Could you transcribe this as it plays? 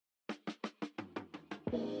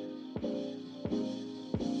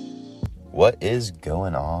What is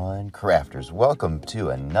going on, crafters? Welcome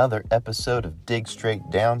to another episode of Dig Straight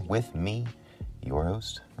Down with me, your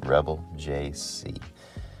host, Rebel JC.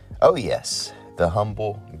 Oh yes, the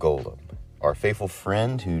humble golem, our faithful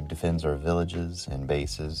friend who defends our villages and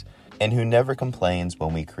bases, and who never complains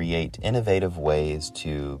when we create innovative ways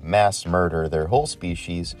to mass murder their whole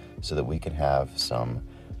species so that we can have some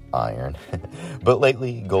iron. But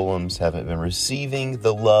lately, golems haven't been receiving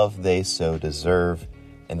the love they so deserve.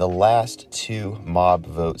 In the last two mob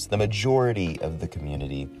votes, the majority of the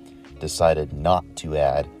community decided not to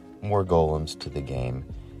add more golems to the game,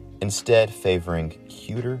 instead favoring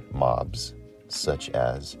cuter mobs such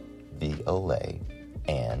as the Allay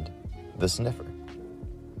and the Sniffer.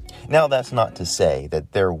 Now, that's not to say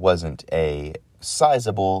that there wasn't a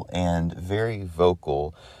sizable and very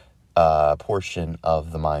vocal portion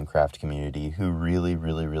of the Minecraft community who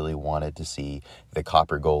really wanted to see the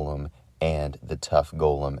Copper Golem and the Tough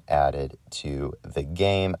Golem added to the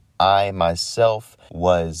game. I myself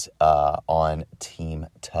was on Team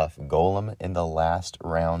Tough Golem in the last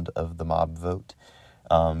round of the mob vote,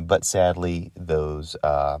 but sadly,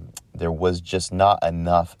 there was just not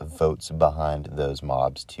enough votes behind those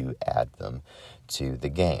mobs to add them to the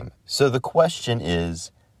game. So the question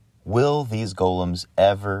is, will these golems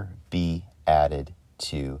ever be added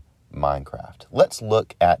to Minecraft? Let's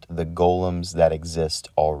look at the golems that exist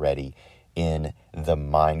already in the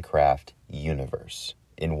Minecraft universe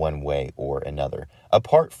in one way or another.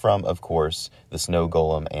 Apart from, of course, the Snow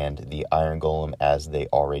Golem and the Iron Golem as they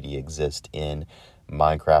already exist in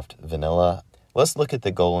Minecraft Vanilla, let's look at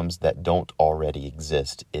the golems that don't already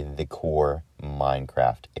exist in the core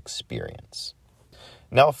Minecraft experience.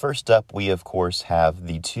 Now, first up, we, of course, have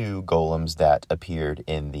the two golems that appeared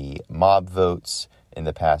in the mob votes, in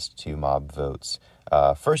the past two mob votes.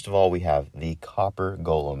 First of all, we have the Copper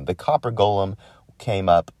Golem. The Copper Golem came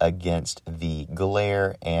up against the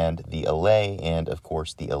Glare and the Allay, and, of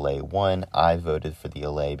course, the Allay won. I voted for the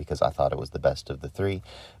Allay because I thought it was the best of the three,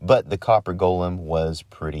 but the Copper Golem was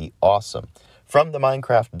pretty awesome. From the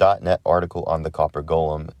Minecraft.net article on the Copper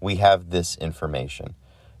Golem, we have this information.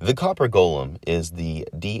 The Copper Golem is the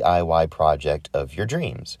DIY project of your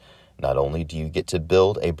dreams. Not only do you get to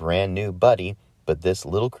build a brand new buddy, but this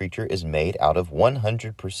little creature is made out of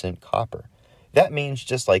 100% copper. That means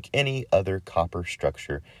just like any other copper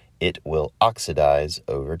structure, it will oxidize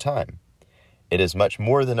over time. It is much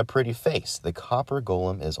more than a pretty face. The Copper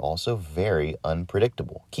Golem is also very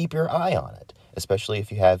unpredictable. Keep your eye on it, especially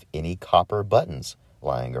if you have any copper buttons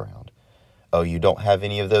lying around. Oh, you don't have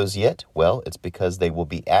any of those yet? Well, it's because they will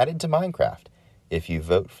be added to Minecraft if you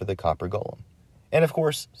vote for the Copper Golem. And of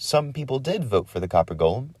course, some people did vote for the Copper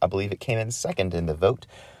Golem. I believe it came in second in the vote,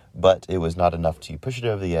 but it was not enough to push it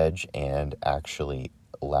over the edge and actually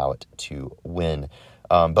allow it to win.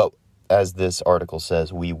 But as this article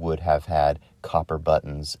says, we would have had copper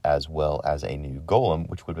buttons as well as a new golem,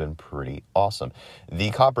 which would have been pretty awesome.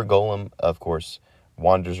 The Copper Golem, of course,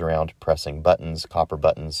 wanders around pressing buttons, copper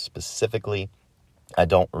buttons specifically. I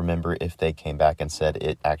don't remember if they came back and said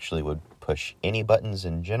it actually would push any buttons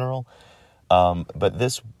in general. But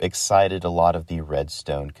this excited a lot of the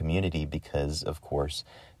Redstone community because, of course,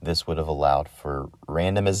 this would have allowed for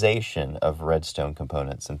randomization of Redstone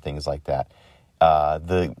components and things like that.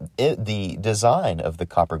 The design of the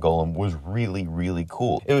Copper Golem was really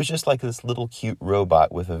cool. It was just like this little cute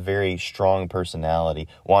robot with a very strong personality,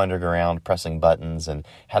 wandering around, pressing buttons, and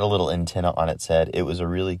had a little antenna on its head. It was a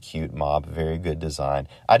really cute mob, very good design.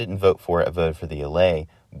 I didn't vote for it, I voted for the Allay,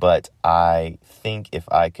 but I think if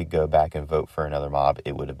I could go back and vote for another mob,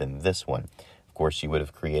 it would have been this one. Of course, you would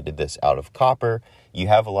have created this out of copper. You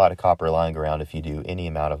have a lot of copper lying around if you do any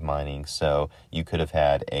amount of mining, so you could have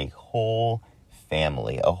had a whole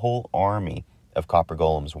family, a whole army of Copper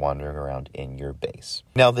Golems wandering around in your base.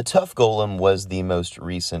 Now, the Tough Golem was the most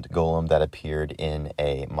recent golem that appeared in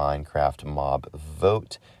a Minecraft mob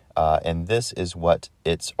vote, and this is what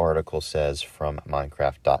its article says from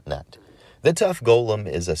Minecraft.net. The Tough Golem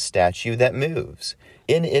is a statue that moves.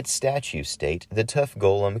 In its statue state, the Tough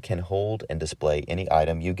Golem can hold and display any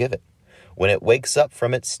item you give it. When it wakes up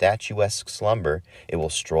from its statuesque slumber, it will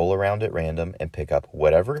stroll around at random and pick up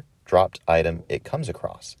whatever dropped item it comes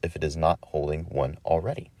across, if it is not holding one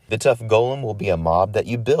already. The Tough Golem will be a mob that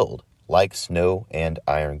you build, like Snow and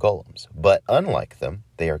Iron Golems, but unlike them,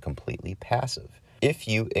 they are completely passive. If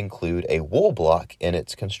you include a wool block in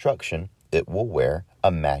its construction, it will wear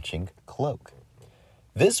a matching cloak.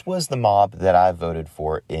 This was the mob that I voted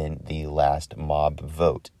for in the last mob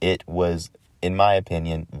vote. It was, in my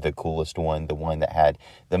opinion, the coolest one, the one that had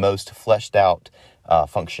the most fleshed out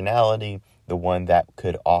functionality, the one that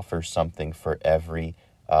could offer something for every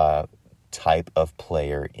type of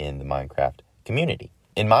player in the Minecraft community.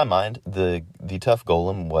 In my mind, the tough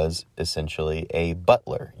golem was essentially a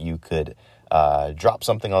butler. You could drop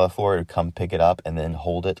something on the floor to come pick it up and then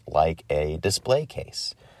hold it like a display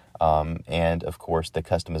case. And of course, the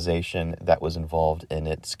customization that was involved in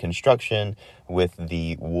its construction with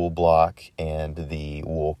the wool block and the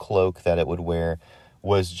wool cloak that it would wear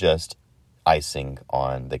was just icing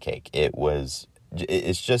on the cake.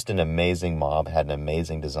 It's just an amazing mob, had an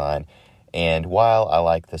amazing design. And while I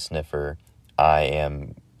like the sniffer, I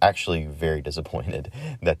am actually very disappointed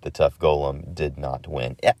that the tough golem did not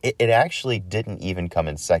win. It actually didn't even come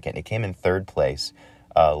in second. It came in third place,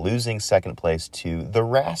 losing second place to the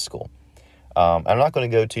Rascal. I'm not going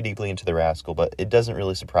to go too deeply into the Rascal, but it doesn't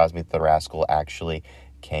really surprise me that the Rascal actually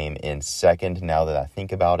came in second now that I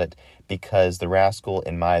think about it, because the Rascal,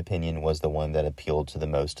 in my opinion, was the one that appealed to the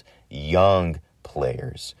most young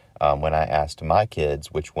players. When I asked my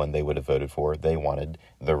kids which one they would have voted for, they wanted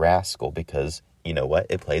the Rascal because, you know what,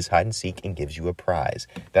 it plays hide and seek and gives you a prize.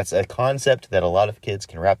 That's a concept that a lot of kids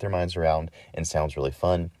can wrap their minds around and sounds really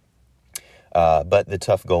fun. But the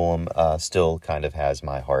tough golem still kind of has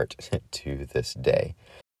my heart to this day.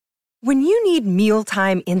 When you need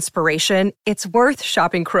mealtime inspiration, it's worth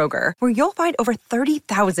shopping Kroger, where you'll find over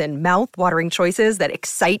 30,000 mouth-watering choices that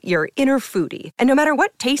excite your inner foodie. And no matter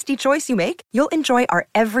what tasty choice you make, you'll enjoy our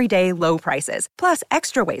everyday low prices, plus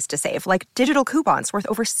extra ways to save, like digital coupons worth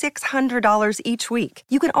over $600 each week.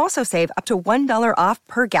 You can also save up to $1 off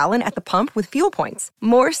per gallon at the pump with fuel points.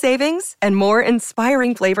 More savings and more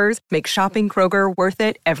inspiring flavors make shopping Kroger worth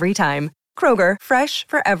it every time. Kroger, fresh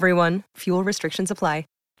for everyone. Fuel restrictions apply.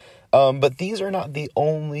 But these are not the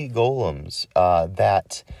only golems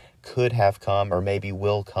that could have come or maybe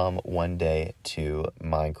will come one day to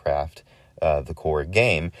Minecraft, the core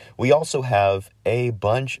game. We also have a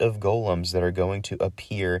bunch of golems that are going to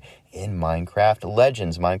appear in Minecraft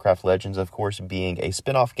Legends. Minecraft Legends, of course, being a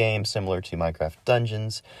spin-off game similar to Minecraft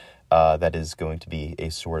Dungeons. That is going to be a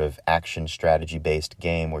sort of action strategy-based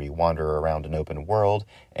game where you wander around an open world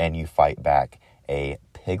and you fight back a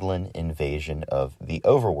piglin invasion of the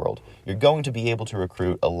overworld. You're going to be able to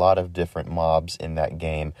recruit a lot of different mobs in that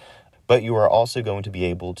game, but you are also going to be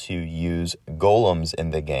able to use golems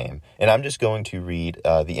in the game. And I'm just going to read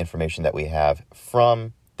the information that we have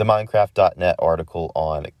from the Minecraft.net article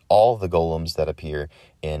on all the golems that appear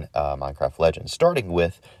in Minecraft Legends, starting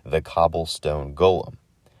with the Cobblestone Golem.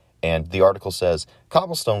 And the article says,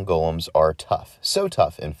 cobblestone golems are tough. So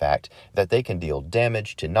tough, in fact, that they can deal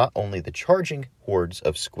damage to not only the charging hordes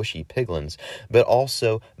of squishy piglins, but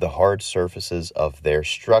also the hard surfaces of their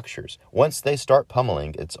structures. Once they start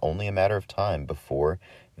pummeling, it's only a matter of time before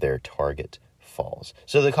their target falls.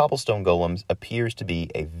 So the cobblestone golem appears to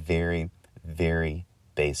be a very, very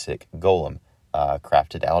basic golem.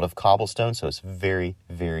 Crafted out of cobblestone, so it's very,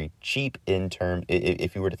 very cheap in term.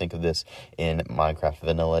 If you were to think of this in Minecraft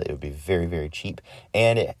Vanilla, it would be very, very cheap,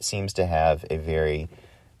 and it seems to have a very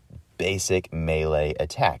basic melee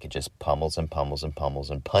attack. It just pummels and pummels and pummels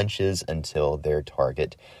and punches until their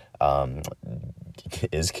target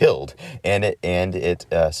is killed, and it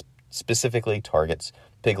specifically targets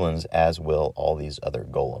piglins, as will all these other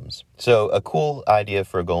golems. So a cool idea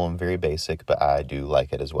for a golem, very basic, but I do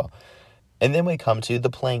like it as well. And then we come to the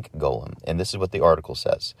plank golem, and this is what the article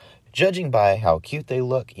says. Judging by how cute they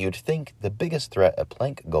look, you'd think the biggest threat a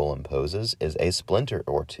plank golem poses is a splinter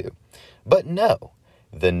or two. But no,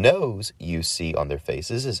 the nose you see on their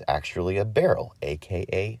faces is actually a barrel,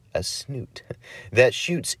 aka a snoot, that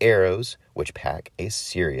shoots arrows which pack a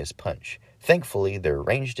serious punch. Thankfully, their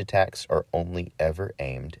ranged attacks are only ever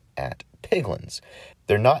aimed at piglins.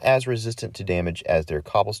 They're not as resistant to damage as their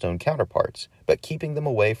cobblestone counterparts, but keeping them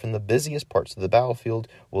away from the busiest parts of the battlefield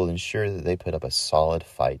will ensure that they put up a solid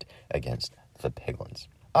fight against the piglins.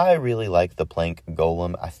 I really like the plank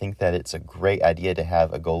golem. I think that it's a great idea to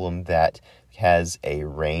have a golem that has a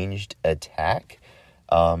ranged attack.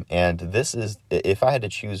 And this is, if I had to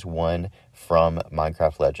choose one from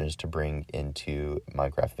Minecraft Legends to bring into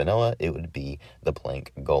Minecraft Vanilla, it would be the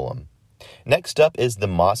plank golem. Next up is the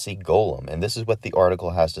mossy golem, and this is what the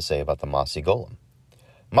article has to say about the mossy golem.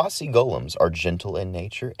 Mossy golems are gentle in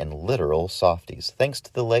nature and literal softies, thanks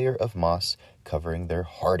to the layer of moss covering their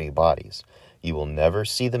hardy bodies. You will never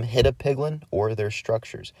see them hit a piglin or their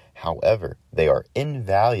structures. However, they are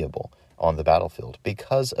invaluable on the battlefield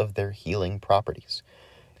because of their healing properties.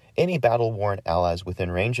 Any battle-worn allies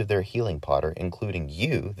within range of their healing potter, including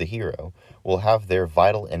you, the hero, will have their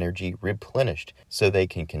vital energy replenished so they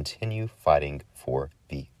can continue fighting for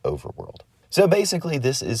the overworld. So basically,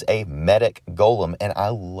 this is a medic golem, and I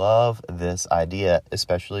love this idea,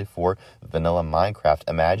 especially for vanilla Minecraft.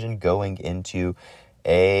 Imagine going into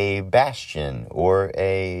a bastion or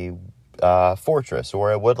a fortress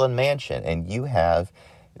or a woodland mansion, and you have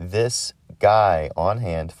this guy on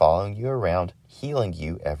hand following you around, healing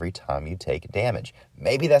you every time you take damage.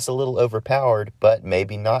 Maybe that's a little overpowered, but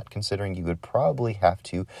maybe not, considering you would probably have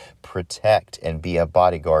to protect and be a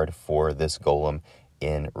bodyguard for this golem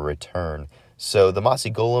in return. So the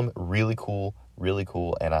Mossy Golem, really cool,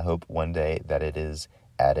 and I hope one day that it is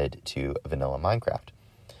added to vanilla Minecraft.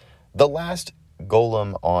 The last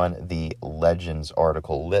golem on the Legends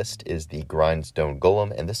article list is the Grindstone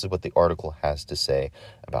Golem, and this is what the article has to say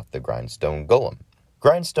about the Grindstone Golem.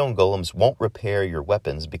 Grindstone Golems won't repair your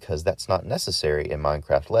weapons because that's not necessary in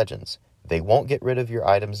Minecraft Legends. They won't get rid of your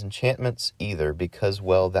items' enchantments either because,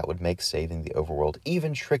 well, that would make saving the overworld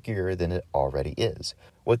even trickier than it already is.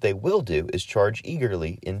 What they will do is charge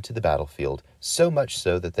eagerly into the battlefield, so much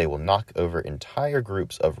so that they will knock over entire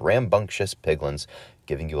groups of rambunctious piglins,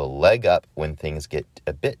 giving you a leg up when things get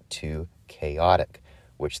a bit too chaotic,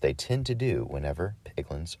 which they tend to do whenever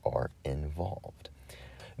piglins are involved.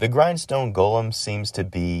 The Grindstone Golem seems to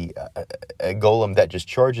be a golem that just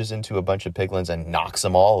charges into a bunch of piglins and knocks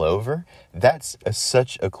them all over. That's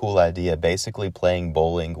such a cool idea, basically playing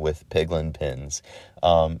bowling with piglin pins.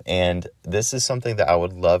 And this is something that I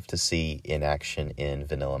would love to see in action in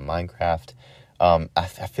vanilla Minecraft. I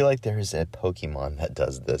feel like there is a Pokemon that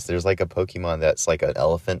does this. There's like a Pokemon that's like an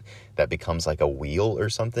elephant that becomes like a wheel or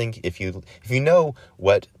something. If you know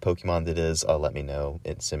what Pokemon that is, let me know.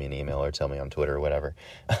 Send me an email or tell me on Twitter or whatever.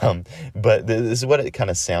 But this is what it kind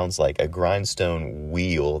of sounds like, a grindstone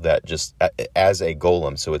wheel that just, as a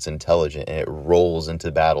golem, so it's intelligent and it rolls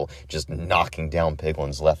into battle, just knocking down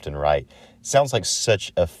piglins left and right. Sounds like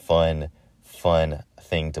such a fun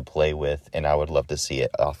thing to play with, and I would love to see it,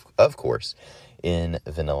 of course, in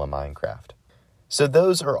vanilla Minecraft. So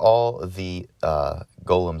those are all the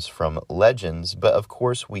golems from Legends, but of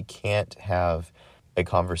course we can't have a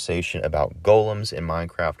conversation about golems in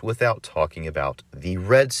Minecraft without talking about the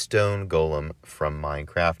redstone golem from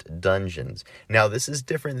Minecraft Dungeons. Now this is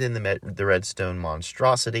different than the redstone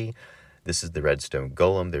monstrosity. This is the redstone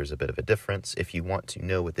golem. There's a bit of a difference. If you want to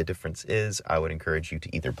know what the difference is, I would encourage you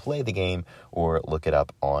to either play the game or look it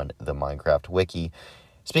up on the Minecraft Wiki.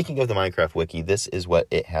 Speaking of the Minecraft Wiki, this is what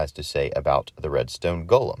it has to say about the redstone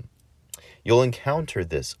golem. You'll encounter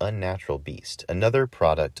this unnatural beast, another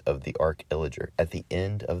product of the Arch Illager, at the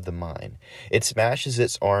end of the mine. It smashes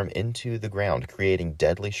its arm into the ground, creating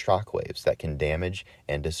deadly shockwaves that can damage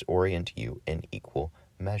and disorient you in equal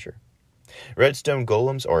measure. Redstone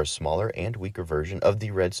golems are a smaller and weaker version of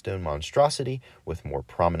the redstone monstrosity, with more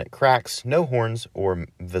prominent cracks, no horns or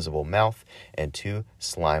visible mouth, and 2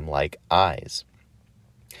 slime-like eyes.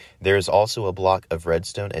 There is also a block of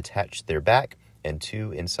redstone attached to their back and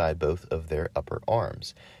 2 inside both of their upper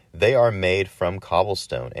arms. They are made from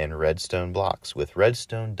cobblestone and redstone blocks with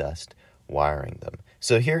redstone dust wiring them.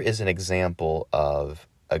 So here is an example of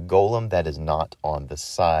a golem that is not on the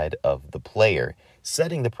side of the player,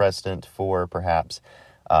 setting the precedent for perhaps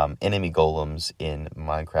enemy golems in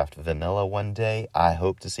Minecraft Vanilla one day. I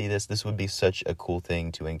hope to see this. This would be such a cool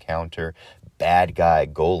thing to encounter bad guy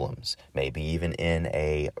golems, maybe even in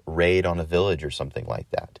a raid on a village or something like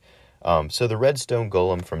that. So the redstone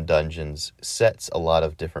golem from Dungeons sets a lot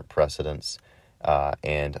of different precedents,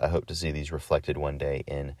 and I hope to see these reflected one day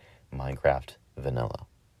in Minecraft Vanilla.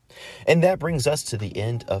 And that brings us to the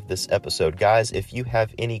end of this episode. Guys, if you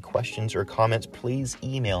have any questions or comments, please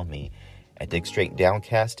email me at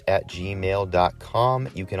digstraightdowncast@gmail.com.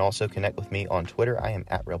 You can also connect with me on Twitter. I am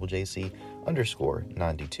at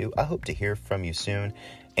rebelJC_92. I hope to hear from you soon.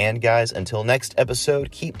 And guys, until next episode,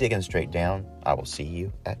 keep digging straight down. I will see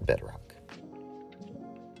you at Bedrock.